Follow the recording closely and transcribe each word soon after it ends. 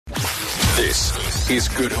This is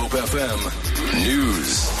Good Hope FM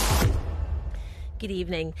News. Good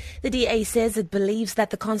evening. The DA says it believes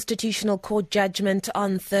that the Constitutional Court judgment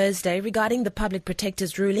on Thursday regarding the Public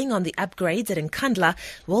Protector's ruling on the upgrades at Nkandla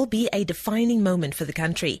will be a defining moment for the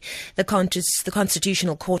country. The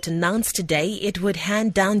Constitutional Court announced today it would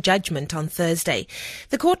hand down judgment on Thursday.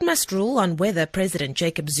 The court must rule on whether President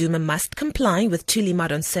Jacob Zuma must comply with Thuli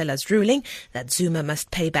Madonsela's ruling that Zuma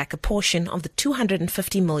must pay back a portion of the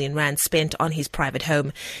 250 million rand spent on his private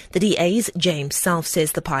home. The DA's James Self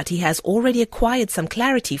says the party has already acquired some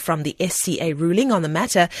clarity from the SCA ruling on the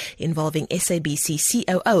matter involving SABC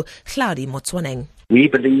COO Hlaudi Motsoeneng. We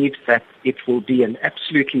believe that it will be an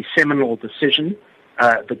absolutely seminal decision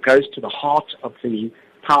that goes to the heart of the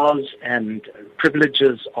powers and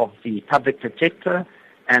privileges of the public protector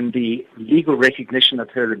and the legal recognition of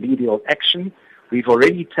her remedial action. We've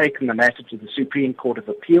already taken the matter to the Supreme Court of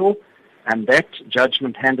Appeal, and that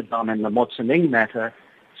judgment handed down in the Motsoeneng matter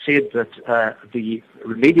said that the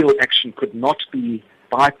remedial action could not be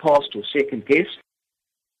bypassed or second-guessed.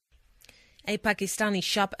 A Pakistani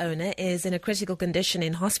shop owner is in a critical condition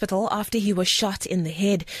in hospital after he was shot in the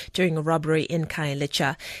head during a robbery in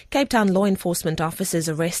Nkandla. Cape Town law enforcement officers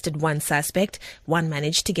arrested one suspect. One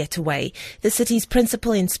managed to get away. The city's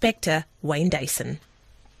principal inspector, Wayne Dyson.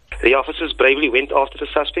 The officers bravely went after the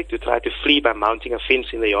suspect who tried to flee by mounting a fence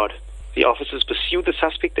in the yard. The officers pursued the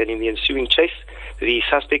suspect, and in the ensuing chase, the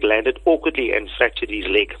suspect landed awkwardly and fractured his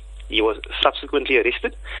leg. He was subsequently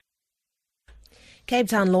arrested. Cape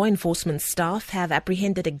Town law enforcement staff have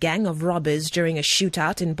apprehended a gang of robbers during a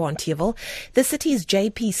shootout in Bonteheuwel. The city's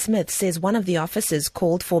J.P. Smith says one of the officers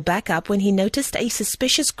called for backup when he noticed a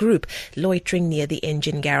suspicious group loitering near the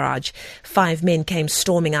engine garage. 5 men came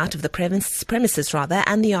storming out of the premises,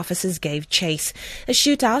 and the officers gave chase. A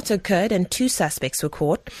shootout occurred and 2 suspects were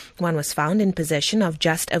caught. One was found in possession of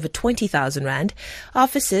just over 20,000 rand.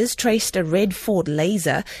 Officers traced a red Ford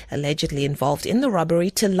Laser, allegedly involved in the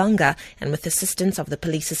robbery, to Langa, and with assistance of the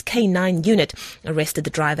police's K9 unit, arrested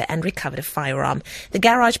the driver and recovered a firearm. The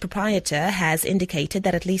garage proprietor has indicated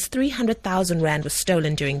that at least 300,000 rand was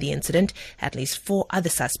stolen during the incident. At least 4 other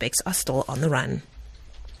suspects are still on the run.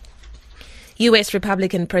 U.S.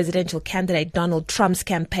 Republican presidential candidate Donald Trump's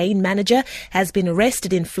campaign manager has been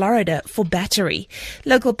arrested in Florida for battery.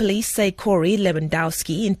 Local police say Corey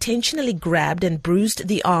Lewandowski intentionally grabbed and bruised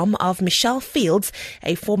the arm of Michelle Fields,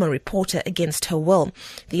 a former reporter, against her will.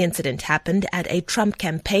 The incident happened at a Trump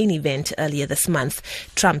campaign event earlier this month.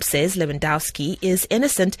 Trump says Lewandowski is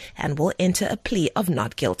innocent and will enter a plea of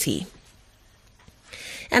not guilty.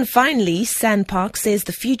 And finally, SANParks says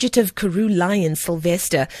the fugitive Karoo lion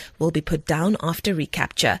Sylvester will be put down after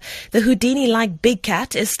recapture. The Houdini-like big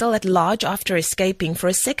cat is still at large after escaping for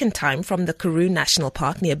a second time from the Karoo National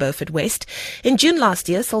Park near Beaufort West. In June last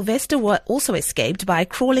year, Sylvester also escaped by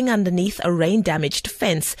crawling underneath a rain-damaged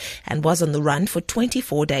fence and was on the run for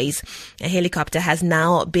 24 days. A helicopter has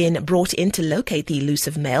now been brought in to locate the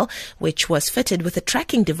elusive male, which was fitted with a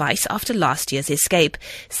tracking device after last year's escape.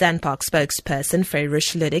 SANPark spokesperson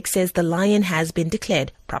Ferish Ludik says the lion has been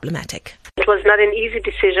declared problematic. It was not an easy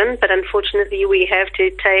decision, but unfortunately we have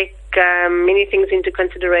to take many things into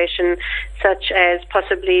consideration, such as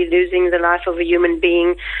possibly losing the life of a human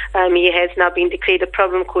being. He has now been declared a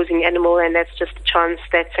problem-causing animal, and that's just a chance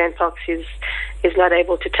that SANParks is not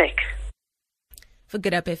able to take. For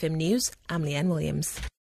Good Hope FM News, I'm Leanne Williams.